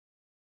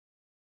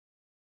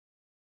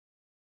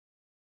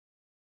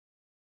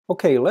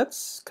Okay,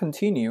 let's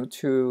continue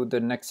to the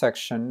next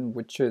section,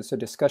 which is a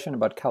discussion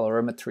about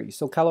calorimetry.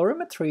 So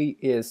calorimetry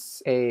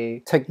is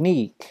a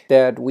technique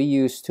that we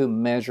use to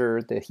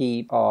measure the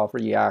heat of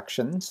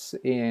reactions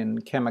in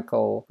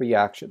chemical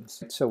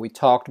reactions. So we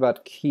talked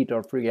about heat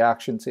of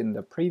reactions in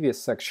the previous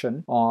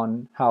section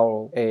on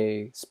how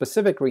a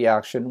specific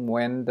reaction,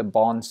 when the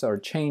bonds are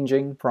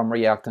changing from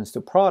reactants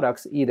to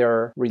products,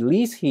 either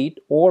release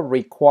heat or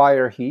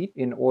require heat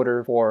in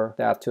order for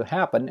that to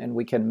happen. And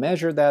we can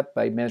measure that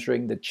by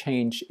measuring the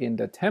change in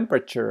the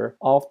temperature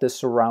of the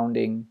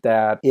surrounding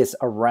that is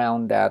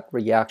around that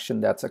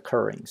reaction that's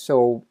occurring.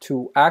 So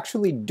to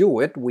actually do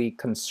it, we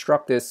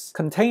construct these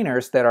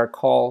containers that are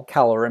called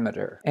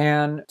calorimeter.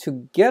 And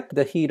to get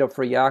the heat of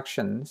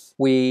reactions,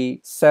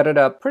 we set it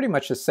up pretty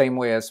much the same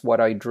way as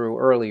what I drew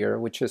earlier,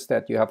 which is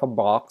that you have a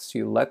box,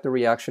 you let the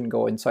reaction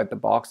go inside the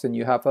box, and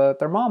you have a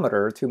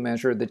thermometer to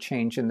measure the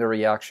change in the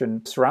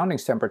reaction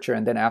surroundings temperature,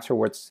 and then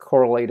afterwards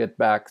correlate it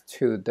back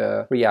to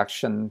the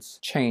reaction's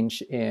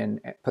change in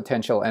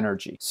potential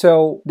energy.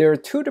 So there are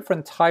two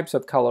different types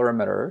of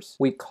calorimeters.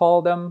 We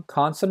call them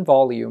constant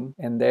volume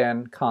and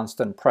then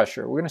constant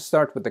pressure. We're going to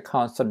start with the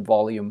constant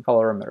volume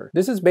calorimeter.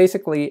 This is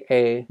basically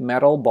a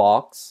metal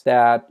box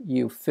that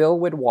you fill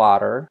with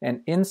water,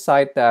 and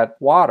inside that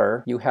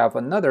water you have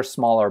another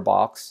smaller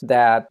box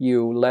that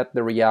you let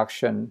the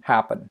reaction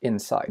happen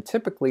inside.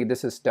 Typically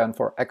this is done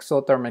for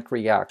exothermic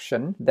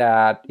reaction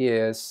that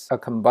is a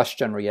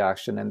combustion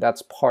reaction, and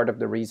that's part of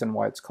the reason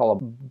why it's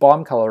called a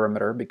bomb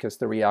calorimeter, because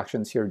the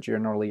reactions here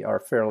generally are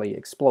fairly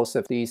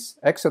explosive. These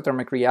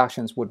exothermic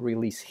reactions would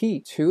release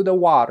heat to the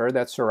water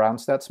that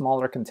surrounds that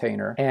smaller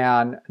container,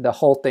 and the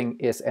whole thing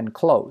is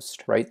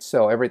enclosed, right?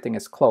 So everything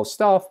is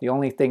closed off. The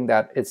only thing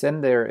that is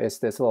in there is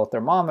this little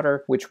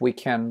thermometer, which we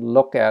can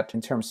look at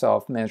in terms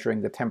of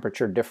measuring the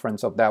temperature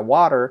difference of that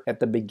water at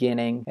the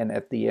beginning and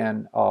at the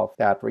end of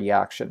that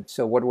reaction.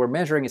 So what we're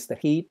measuring is the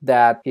heat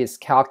that is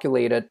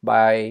calculated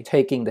by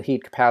taking the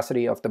heat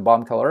capacity of the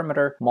bomb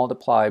calorimeter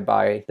multiplied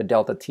by the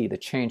delta T, the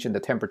change in the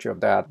temperature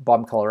of that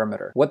bomb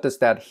calorimeter. What does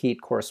that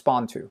heat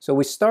correspond to? So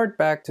we start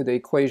back to the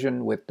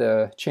equation with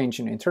the change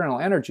in internal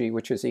energy,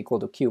 which is equal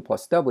to Q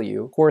plus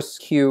W. Of course,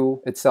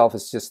 Q itself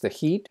is just the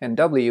heat, and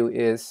W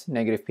is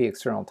negative P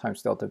external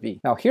times delta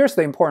V. Now here's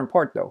the important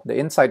part though. The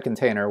inside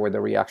container where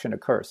the reaction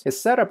occurs is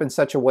set up in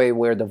such a way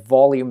where the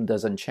volume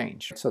doesn't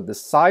change. So the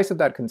size of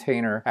that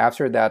container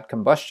after that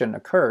combustion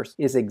occurs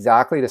is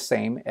exactly the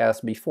same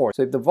as before.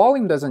 So if the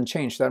volume doesn't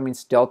change, that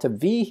means delta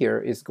V here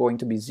is going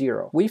to be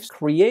zero. We've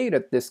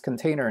created this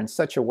container in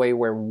such a way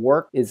where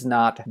work is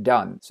not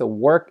done. So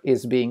work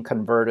is being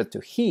converted to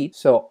heat.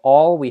 So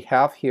all we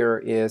have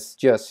here is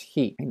just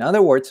heat. In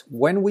other words,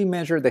 when we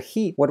measure the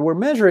heat, what we're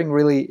measuring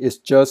really is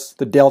just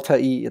the delta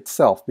E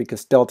itself,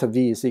 because delta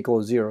V is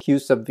equal to zero. Q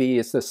sub V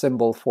is the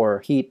symbol for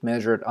heat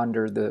measured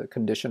under the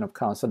condition of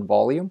constant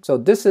volume. So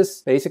this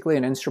is basically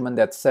an instrument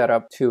that's set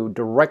up to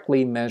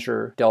directly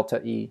measure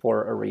delta E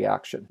for a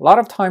reaction. A lot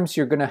of times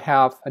you're going to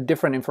have a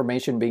different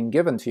information being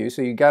given to you,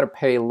 so you got to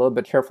pay a little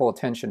bit careful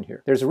attention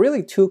here. There's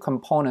really two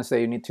components that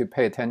you need to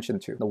pay attention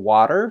to: the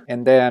water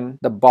and then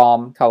the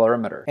bomb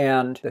calorimeter.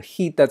 And the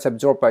heat that's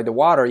absorbed by the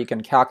water you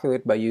can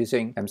calculate by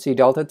using MC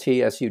delta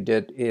T, as you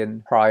did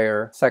in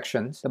prior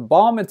sections. The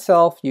bomb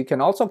itself you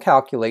can also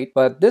calculate,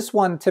 but this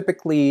one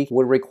typically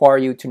would require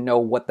you to know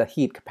what the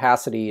heat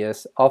capacity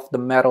is of the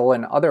metal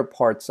and other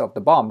parts of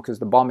the bomb, because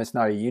the bomb is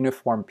not a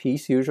uniform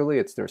piece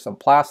usually. There's some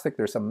plastic,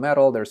 there's some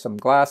metal, there's some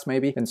glass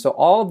maybe, and so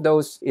all of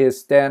those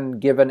is then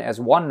given as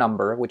one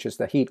number, which is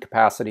the heat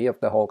capacity of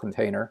the whole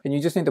container, and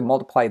you just need to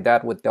multiply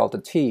that with delta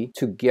T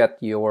to get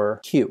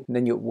your Q. And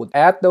then you would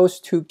add those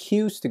two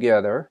Q's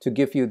together to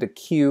give you the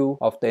Q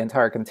of the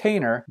entire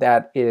container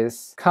that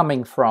is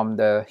coming from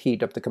the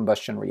heat of the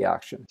combustion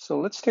reaction. So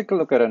let's take a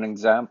look at an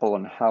example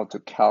on how to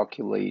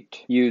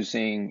calculate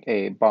using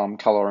a bomb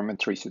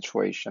calorimetry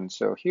situation.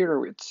 So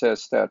here it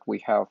says that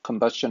we have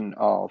combustion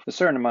of a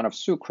certain amount of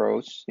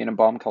sucrose in a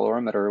bomb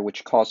calorimeter,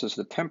 which causes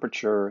the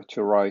temperature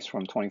to rise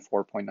from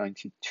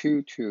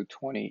 24.92 to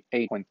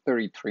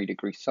 28.33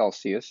 degrees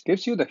Celsius.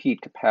 Gives you the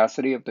heat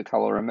capacity of the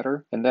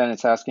calorimeter, and then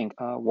it's asking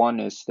one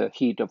is the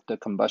heat of the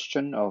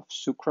combustion of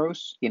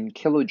sucrose in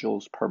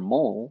kilojoules per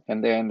mole,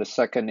 and then the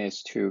second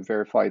is to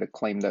verify the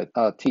claim that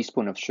a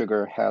teaspoon of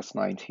sugar has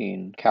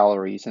 19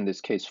 calories, in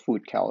this case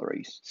food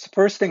calories. So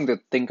first thing to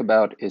think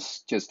about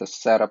is just the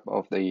setup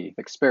of the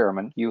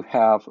experiment. You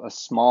have a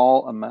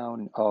small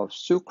amount of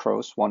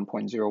sucrose,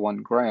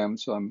 1.01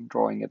 grams, so I'm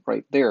drawing it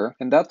right there,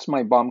 and that's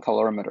my bomb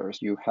calorimeter.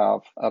 You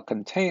have a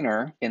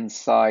container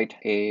inside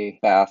a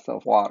bath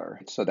of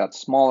water. So that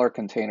smaller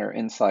container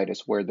inside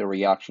is where the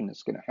reaction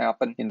is going to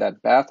happen. In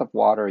that bath of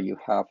water, you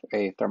have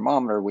a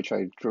thermometer, which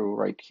I drew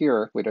right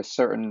here, with a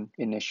certain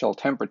initial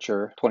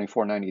temperature,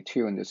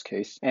 2492 in this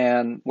case.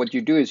 And what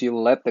you do is you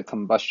let the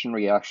combustion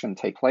reaction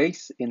take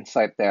place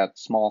inside that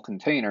small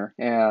container.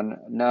 And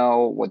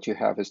now what you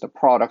have is the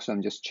product. So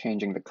I'm just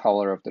changing the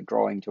color of the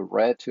drawing to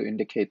red to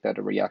indicate that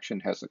a reaction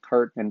has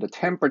occurred. And the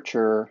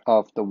temperature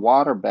of the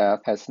water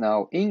bath has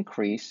now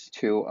increased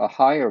to a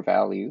higher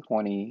value,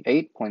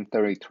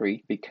 28.33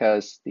 calorimetry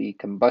because the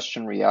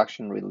combustion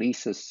reaction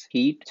releases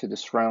heat to the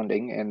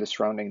surrounding, and the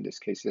surrounding in this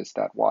case is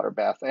that water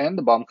bath and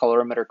the bomb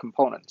calorimeter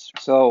components.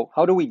 So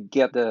how do we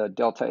get the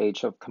delta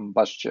H of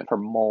combustion per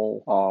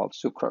mole of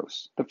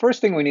sucrose? The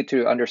first thing we need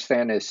to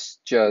understand is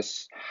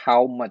just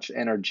how much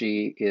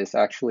energy is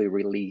actually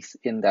released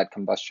in that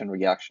combustion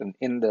reaction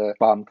in the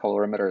bomb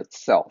calorimeter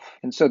itself.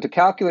 And so to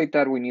calculate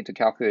that, we need to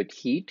calculate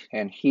heat,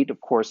 and heat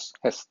of course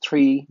has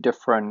three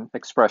different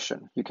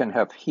expressions. You can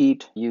have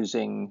heat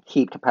using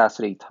heat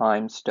capacity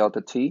times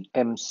delta T,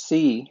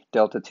 MC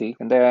delta T,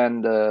 and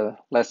then the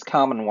less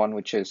common one,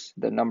 which is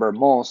the number of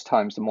moles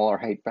times the molar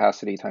heat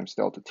capacity times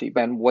delta T.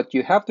 And what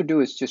you have to do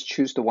is just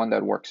choose the one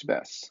that works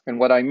best. And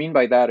what I mean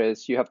by that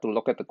is you have to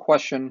look at the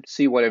question,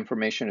 see what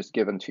information is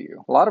given to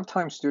you. A lot of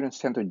times students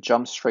tend to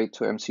jump straight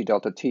to MC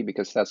delta T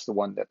because that's the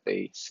one that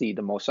they see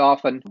the most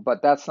often,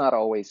 but that's not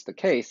always the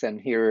case. And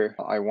here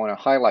I want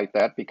to highlight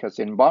that because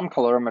in bomb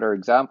calorimeter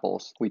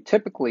examples, we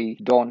typically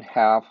don't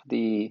have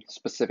the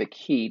specific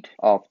heat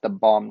of the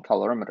bomb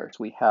calorimeters.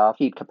 We have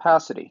heat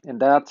capacity, and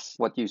that's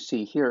what you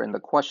see here in the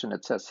question.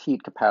 It says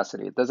heat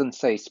capacity. It doesn't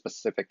say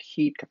specific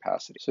heat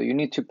capacity. So you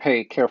need to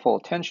pay careful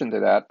attention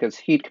to that because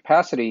heat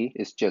capacity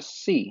is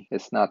just C.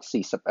 It's not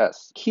C sub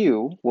S.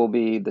 Q will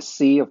be the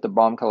C of the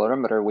bomb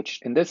calorimeter, which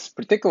in this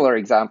particular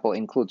example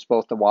includes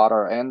both the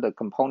water and the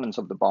components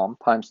of the bomb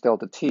times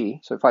delta T.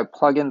 So if I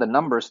plug in the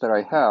numbers that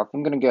I have,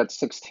 I'm going to get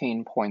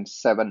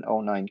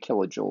 16.709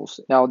 kilojoules.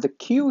 Now the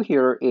Q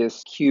here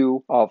is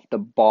Q of the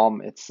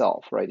bomb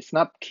itself, right? It's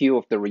not Q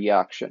of the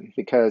reaction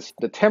because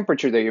the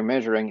temperature that you're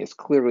measuring is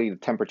clearly the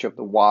temperature of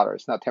the water.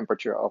 It's not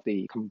temperature of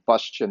the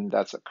combustion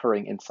that's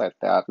occurring inside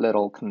that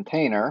little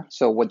container.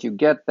 So what you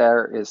get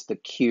there is the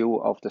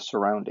Q of the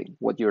surrounding.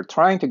 What you're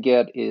trying to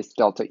get is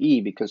delta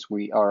E because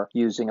we are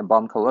using a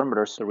bomb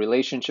calorimeter. So the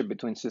relationship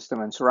between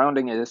system and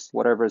surrounding is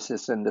whatever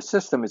is in the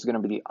system is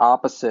going to be the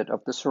opposite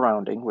of the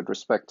surrounding with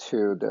respect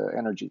to the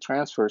energy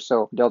transfer.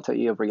 So delta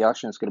E of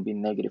reaction is going to be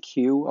negative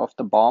Q of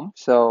the bomb.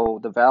 So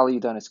the value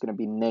then is going to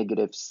be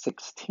negative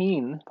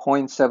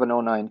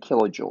 16.709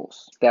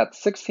 kilojoules. That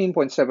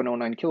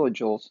 16.709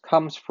 kilojoules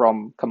comes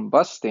from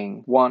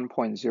combusting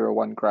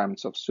 1.01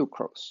 grams of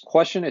sucrose.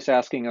 Question is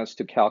asking us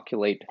to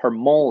calculate per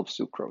mole of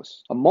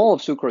sucrose. A mole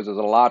of sucrose is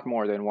a lot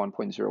more than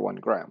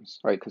 1.01 grams,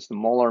 right? Because the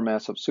molar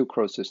mass of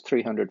sucrose is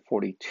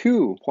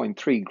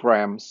 342.3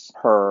 grams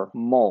per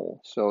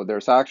mole. So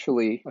there's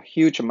actually a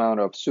huge amount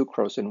of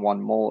sucrose in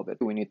 1 mole of it.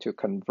 We need to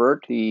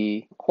convert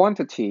the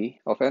quantity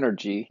of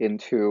energy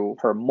into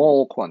per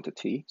mole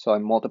quantity. So I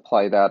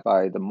multiply that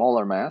by the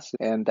molar mass,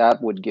 and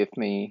that would give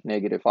me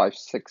negative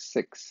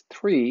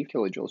 5663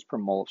 kilojoules per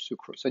mole of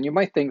sucrose. And you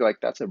might think like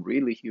that's a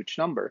really huge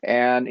number.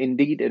 And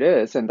indeed it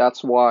is. And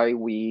that's why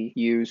we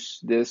use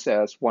this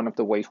as one of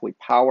the ways we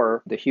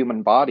power the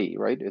human body,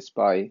 right? Is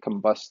by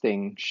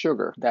combusting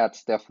sugar.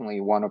 That's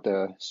definitely one of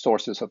the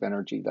sources of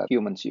energy that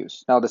humans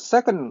use. Now, the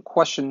second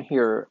question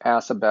here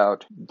asks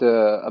about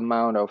the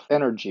amount of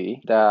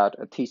energy that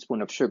a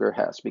teaspoon of sugar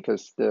has,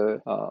 because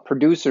the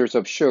producers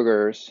of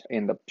sugars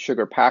in the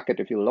sugar packet,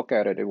 if you look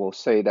at it, it will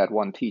say that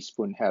 1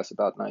 teaspoon has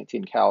about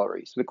 19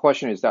 calories. The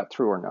question is that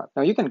true or not?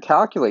 Now, you can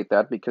calculate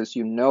that because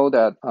you know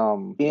that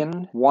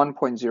in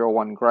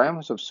 1.01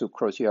 grams of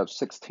sucrose, you have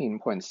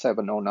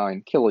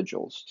 16.709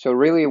 kilojoules. So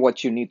really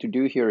what you need to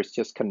do here is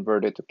just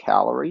convert it to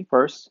calorie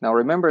first. Now,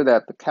 remember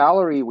that the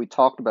calorie we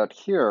talked about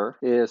here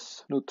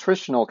is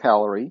nutritional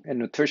calorie, and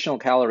nutritional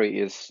calorie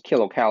is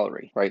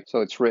kilocalorie, right?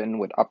 So it's written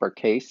with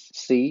uppercase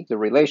C. The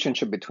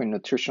relationship between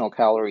nutritional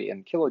calorie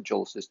and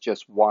kilojoules is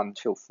just 1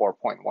 to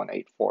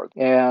 4.184.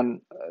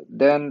 And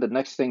then the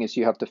next thing is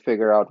you have to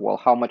figure out, well,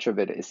 how much of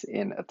it is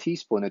in a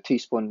teaspoon? A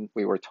teaspoon,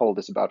 we were told,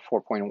 is about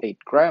 4.8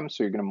 grams.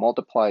 So you're going to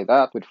multiply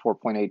that with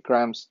 4.8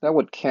 grams. That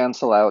would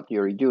cancel out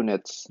your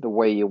units the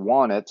way you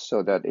want it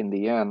so that in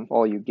the end,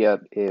 all you get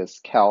is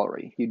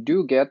calorie. You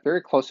do get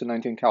very close to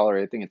 19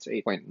 calorie. I think it's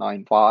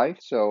 8.95.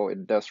 So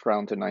it does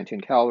round to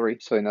 19 calorie.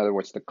 So in other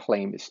words, the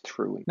claim is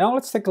true. Now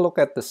let's take a look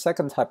at the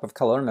second type of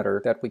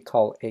calorimeter that we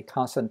call a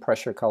constant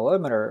pressure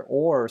calorimeter,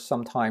 or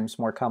sometimes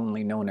more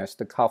commonly known as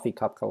the coffee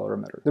cup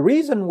calorimeter. The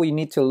reason we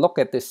need to look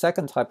at this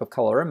second type of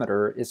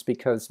calorimeter is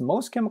because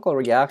most chemical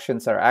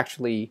reactions are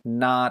actually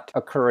not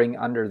occurring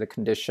under the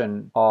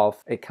condition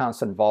of a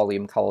constant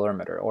volume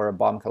calorimeter or a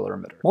bomb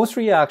calorimeter. Most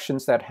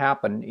reactions that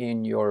happen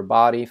in your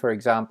body, for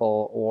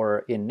example,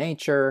 or in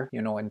nature,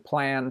 in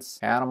plants,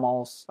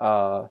 animals,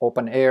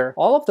 open air,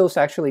 all of those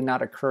actually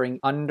not occurring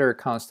under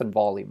constant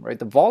volume, right?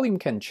 The volume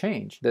can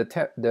change.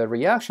 The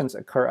reactions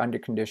occur under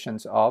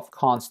conditions of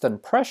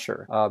constant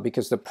pressure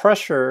because the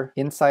pressure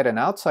inside and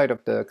outside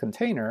of the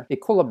container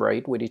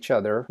equilibrate with each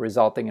other,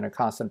 resulting in a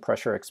constant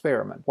pressure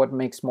experiment. What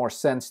makes more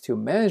sense to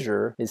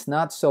measure is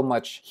not so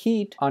much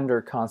heat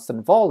under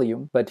constant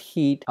volume, but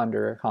heat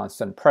under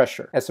constant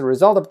pressure. As a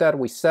result of that,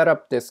 we set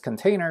up this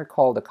container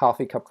called the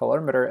coffee cup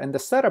calorimeter, and the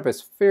setup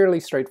is fairly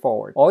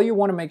straightforward. All you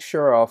want to make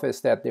sure of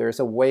is that there's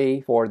a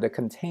way for the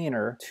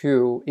container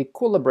to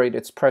equilibrate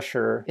its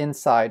pressure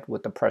inside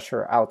with the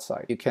pressure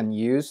outside. You can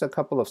use a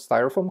couple of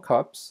styrofoam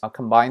cups,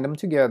 combine them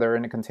together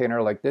in a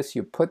container like this.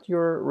 You put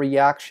your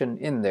reaction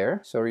in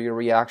there. So your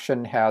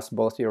reaction has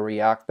both your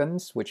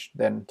reactants, which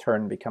then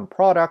turn become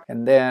product,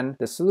 and then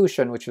the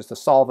solution, which is the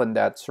solvent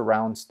that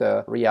surrounds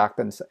the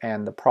reactants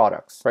and the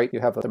products, right? You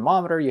have a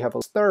thermometer, you have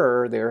a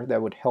stirrer there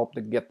that would help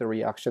to get the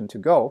reaction to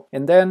go,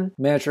 and then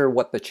measure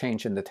what the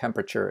change in the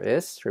temperature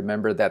is.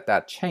 Remember that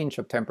that change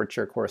of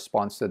temperature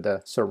corresponds to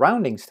the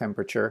surroundings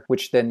temperature,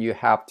 which then you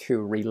have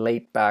to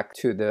relate back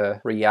to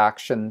the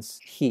reaction's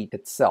heat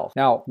itself.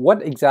 Now,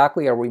 what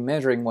exactly are we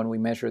measuring when we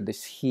measure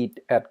this heat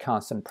at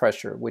constant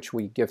pressure, which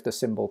we give the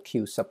symbol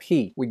Q sub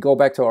heat? We go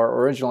back to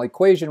our original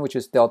equation, which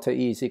is delta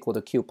E is equal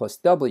to Q plus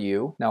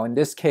W. Now, in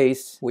this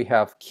case, we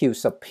have Q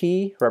sub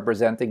P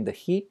representing the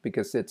heat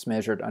because it's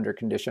measured under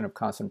condition of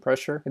constant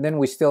pressure. And then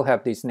we still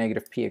have these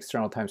negative P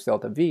external times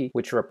delta V,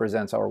 which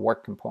represents our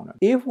work component.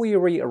 If we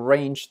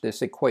rearrange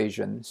this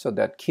equation so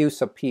that Q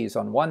sub P is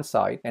on one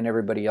side and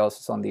everybody else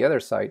is on the other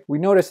side, we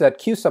notice that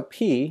Q sub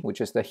P,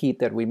 which is the heat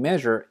that we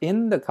measure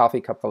in the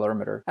coffee cup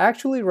calorimeter,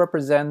 actually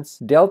represents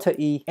delta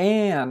E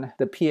and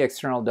the P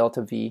external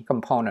delta V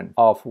component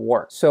of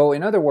work. So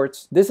in other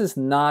words, this is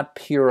not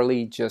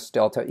purely just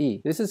delta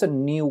E. This is a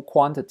new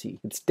quantity.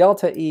 It's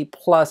delta E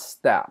plus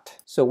that.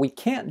 So we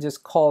can't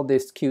just call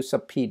this Q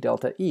sub P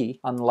delta E,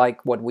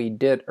 unlike what we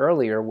did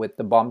earlier with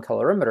the bomb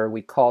calorimeter.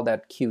 We call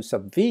that Q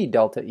sub V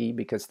delta E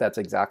because that's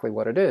exactly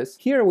what it is.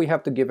 Here we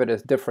have to give it a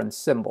different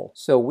symbol.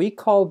 So we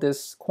call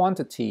this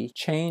quantity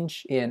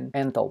change in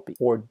enthalpy,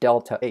 or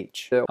delta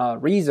H. The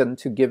reason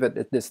to give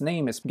it this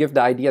name is give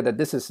the idea that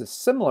this is a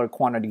similar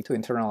quantity to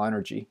internal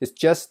energy. It's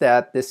just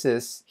that this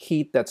is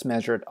heat that's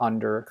measured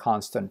under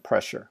constant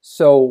pressure.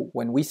 So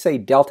when we say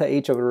delta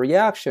H of a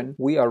reaction,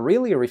 we are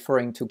really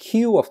referring to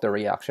Q of the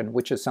reaction,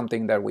 which is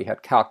something that we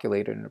had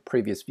calculated in a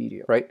previous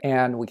video, right?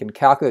 And we can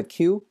calculate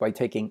Q by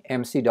taking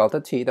MC delta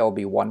T. That will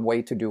be one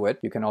way to do it.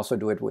 You can also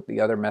do it with the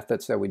other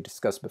methods that we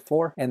discussed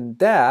before. And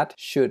that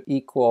should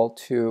equal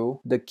to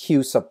the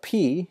Q sub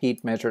P,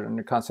 heat measured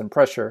under constant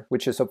pressure,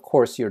 which is of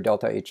course your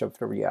delta H of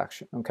the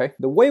reaction, okay?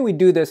 The way we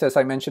do this, as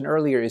I mentioned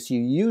earlier, is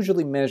you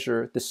usually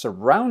measure the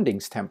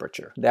surroundings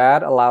temperature.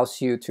 That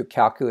allows you to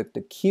calculate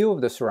the Q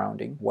of the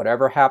surrounding.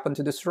 Whatever happened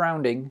to the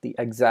surrounding, the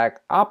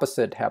exact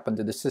opposite happened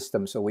to the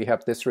system. So we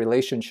have this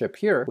relationship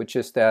here, which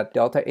is that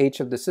delta H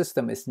of the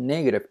system is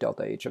negative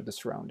delta H of the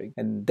surrounding.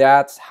 And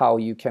that's how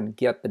you can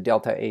get the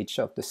delta H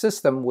of the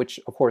system, which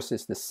of course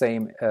is the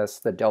same as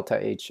the delta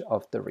H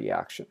of the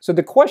reaction. So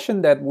the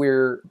question that we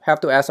have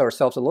to ask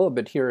ourselves a little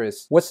bit here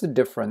is, what's the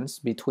difference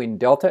between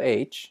delta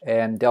H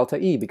and delta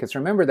E? Because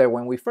remember that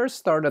when we first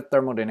started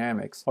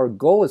thermodynamics, our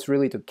goal is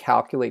really to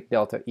calculate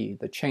delta E,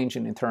 the change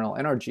in internal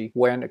energy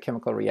when a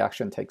chemical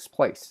reaction takes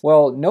place.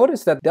 Well,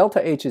 notice that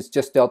delta H is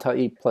just delta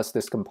E plus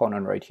this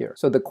component right here.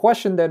 So the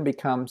question then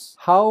becomes,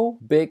 how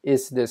big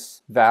is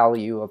this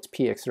value of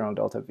P external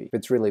delta V? If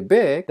it's really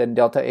big, then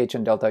delta H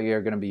and delta E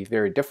are going to be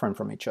very different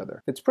from each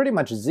other. If it's pretty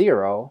much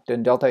zero,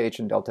 then delta H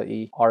and delta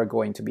E are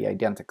going to be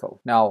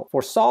identical. Now,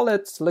 for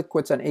solids,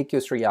 liquids, and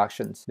aqueous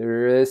reactions,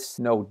 there is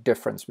no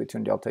difference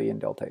between delta E and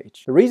delta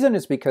H. The reason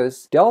is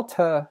because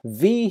delta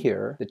V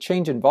here, the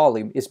change in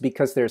volume, is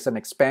because there's an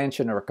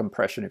expansion or a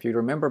compression. If you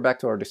remember back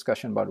to our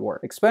discussion about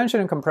work, expansion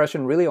and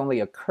compression really only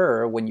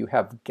occur when you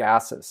have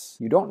gases.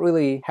 You don't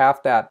really have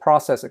that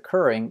process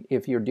occurring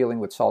if you're dealing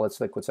with solids,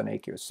 liquids, and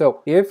aqueous.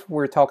 So if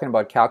we're talking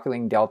about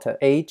calculating delta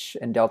H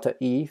and delta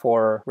E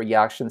for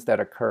reactions that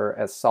occur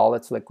as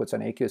solids, liquids,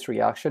 and aqueous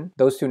reaction,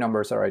 those two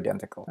numbers are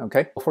identical,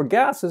 okay? For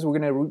gases, we're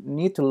going to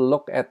need to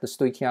look at the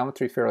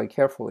stoichiometry fairly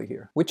carefully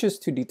here, which is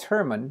to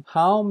determine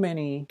how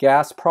many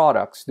gas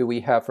products do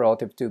we have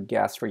relative to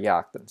gas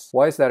reactants.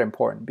 Why is that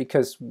important?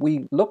 Because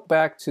we look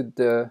back to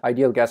the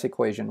ideal gas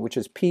equation, which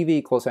is PV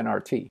equals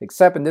nRT,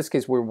 except in this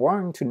case, we're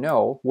wanting to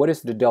know what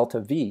is the delta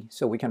V.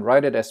 So we can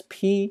write it as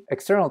P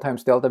external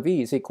times delta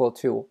V is equal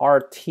to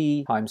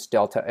RT times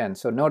delta N.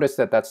 So notice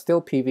that that's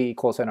still PV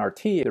equals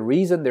nRT. The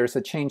reason there's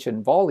a change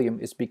in volume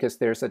is because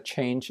there's a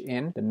change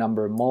in the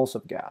number of moles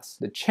of gas.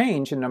 The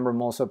change in number of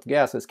moles of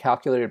gas is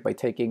calculated by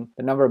taking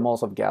the number of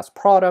moles of gas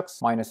products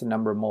minus the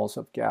number of moles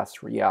of gas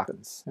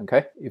reactants,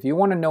 okay? If you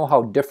want to know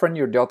how different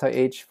your delta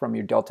H from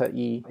your delta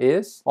E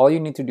is, all you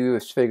need to do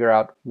is figure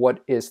out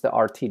what is the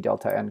RT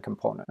delta N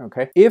component,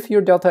 okay? If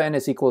your delta N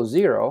is equal to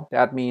 0,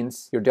 that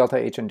means your delta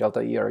H and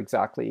delta E are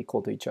exactly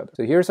equal to each other.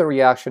 So here's a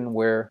reaction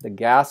where the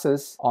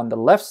gases on the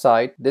left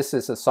side, this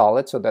is a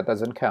solid, so that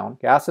doesn't count.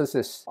 Gases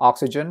is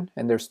oxygen,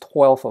 and there's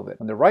 12 of it.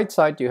 On the right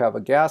side, you have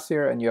a gas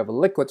here, and you have a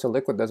liquid, so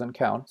liquid doesn't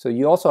count. So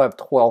you also have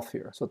 12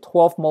 here. So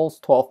 12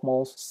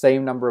 moles,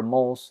 same number of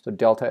moles, so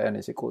delta N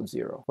is equal to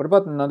 0. What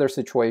about another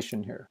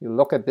situation here? You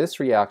look at this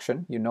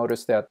reaction, you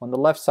notice that on the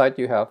left side,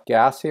 you have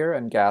gas here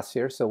and gas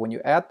here. So when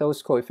you add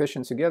those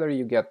coefficients together,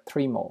 you get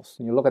 3 moles.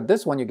 When you look at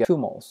this one, you get 2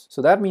 moles.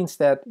 So that means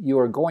that you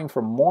are going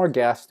from more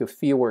gas to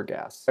fewer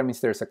gas. That means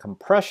there's a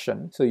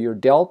compression. So your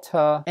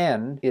delta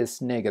N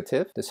is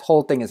negative. This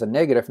whole thing is a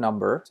negative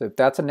number. So if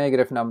that's a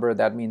negative number,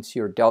 that means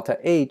your delta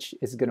H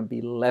is going to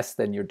be less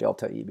than your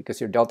delta E, because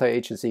your delta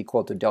H is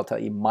equal to delta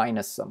E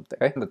minus something.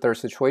 Okay? And the third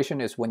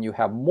situation is when you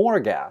have more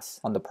gas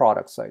on the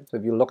product side. So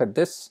if you look at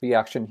this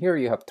reaction here,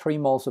 you have 3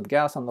 moles of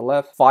gas on the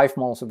left, 5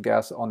 moles of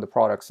gas on the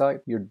product side.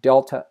 Your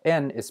delta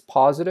N is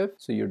positive,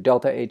 so your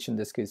delta H in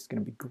this case is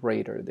going to be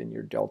greater than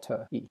your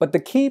delta E. But the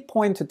key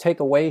point to take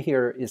away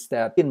here is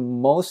that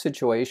in most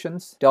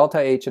situations, delta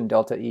H and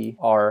delta E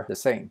are the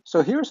same.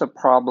 So here's a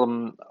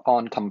problem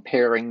on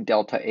comparing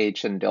delta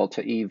H and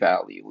delta E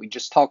value. We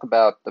just talked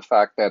about the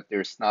fact that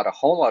there's not a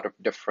whole lot of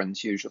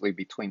difference usually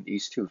between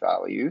these two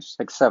values,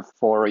 except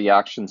for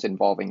reactions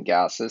involving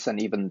gases.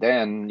 And even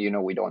then,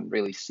 we don't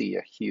really see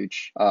a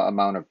huge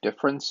amount of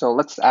difference. So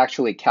let's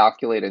actually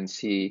calculate and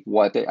see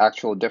what the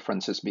actual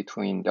difference is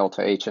between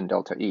delta H and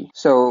delta E.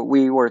 So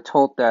we were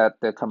told that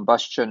the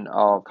combustion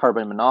of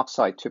carbon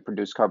monoxide to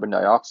produce carbon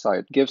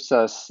dioxide gives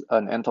us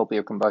an enthalpy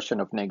of combustion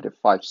of negative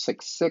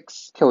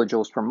 566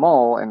 kilojoules per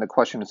mole. And the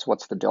question is,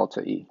 what's the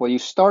delta E? Well, you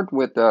start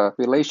with the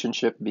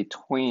relationship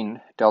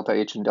between delta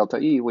H and delta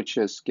E, which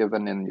is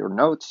given in your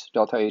notes.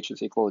 Delta H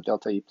is equal to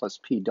delta E plus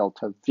P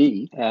delta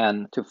V.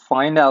 And to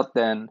find out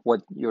then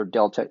what your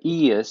delta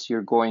E is,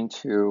 you're going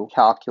to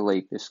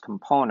calculate this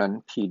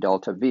component P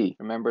delta V.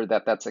 Remember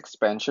that that's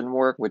expansion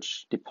work,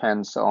 which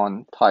depends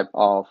on type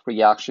of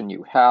reaction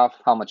you have,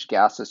 how much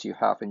gases you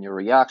have in your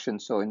reaction.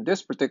 So in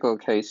this particular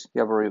case,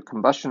 you have a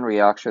combustion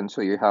reaction.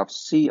 So you have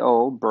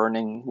CO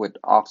burning with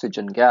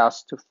oxygen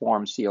gas to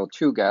form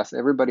CO2 gas.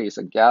 Everybody is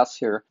a gas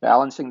here.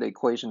 Balancing the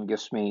equation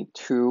gives me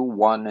 2,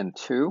 1, and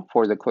 2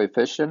 for the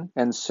coefficient.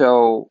 And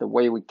so the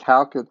way we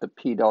calculate the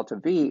P delta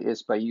V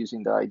is by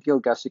using the ideal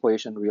gas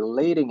equation,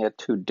 relating it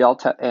to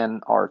delta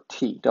N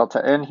RT.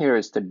 Delta N here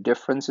is the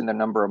difference in the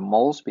number of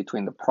moles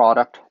between the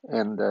product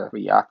and the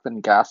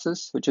reactant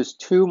gases, which is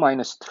 2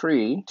 minus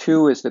 3.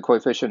 2 is the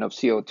coefficient of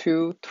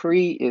CO2.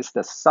 3 is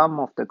the sum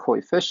of the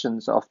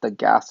coefficients of the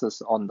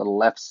gases on the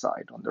left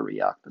side, on the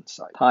reactant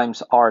side,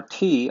 times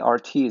RT.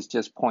 RT is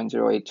just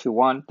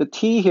 0.0821. The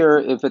T here,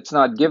 if it's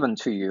not given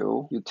to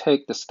you, you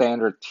take the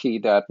standard T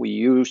that we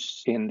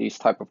use in these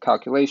type of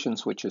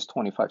calculations, which is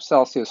 25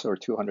 Celsius or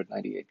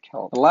 298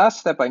 Kelvin. The last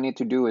step I need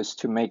to do is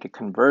to make a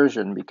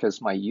conversion,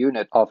 because my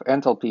unit of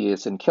enthalpy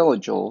is in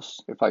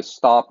kilojoules. If I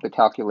stop the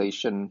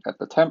calculation at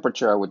the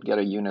temperature, I would get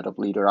a unit of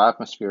liter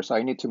atmosphere. So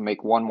I need to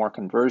make one more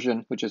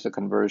conversion, which is a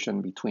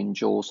conversion between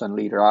joules and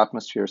liter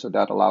atmosphere. So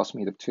that allows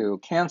me to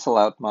cancel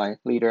out my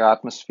liter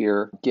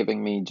atmosphere,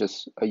 giving me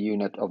just a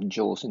unit of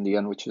joules in the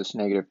end, which is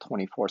negative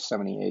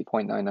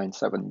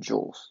 2478.997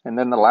 joules. And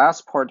then the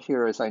last part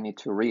here is I need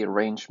to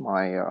rearrange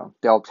my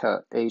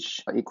delta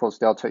H equals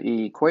delta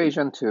E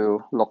equation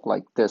to look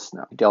like this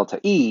now. Delta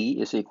E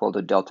is equal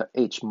to delta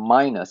H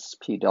minus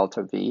P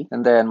delta V.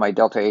 And then my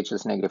delta H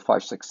is negative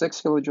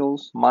 566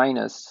 kilojoules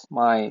minus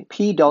my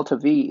P delta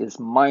V is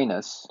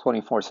minus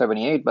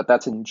 2478, but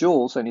that's in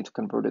joules. I need to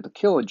convert it to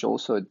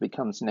kilojoules, so it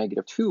becomes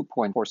negative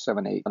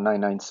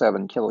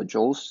 2.478997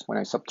 kilojoules. When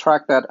I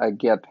subtract that, I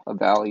get a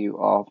value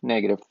of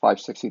negative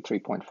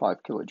 563.5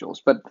 kilojoules.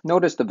 But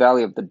notice the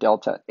value of the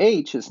delta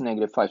H is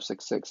negative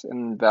 566,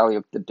 and the value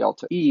of the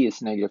delta E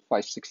is negative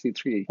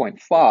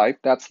 563.5.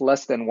 That's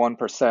less than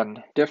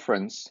 1%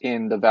 difference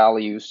in the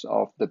values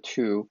of the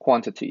two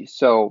quantities.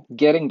 So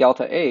getting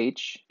delta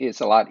H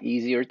is a lot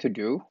easier to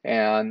do,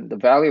 and the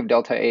value of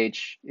delta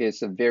H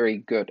is a very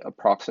good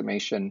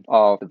approximation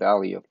of the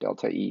value of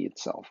delta E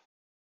itself.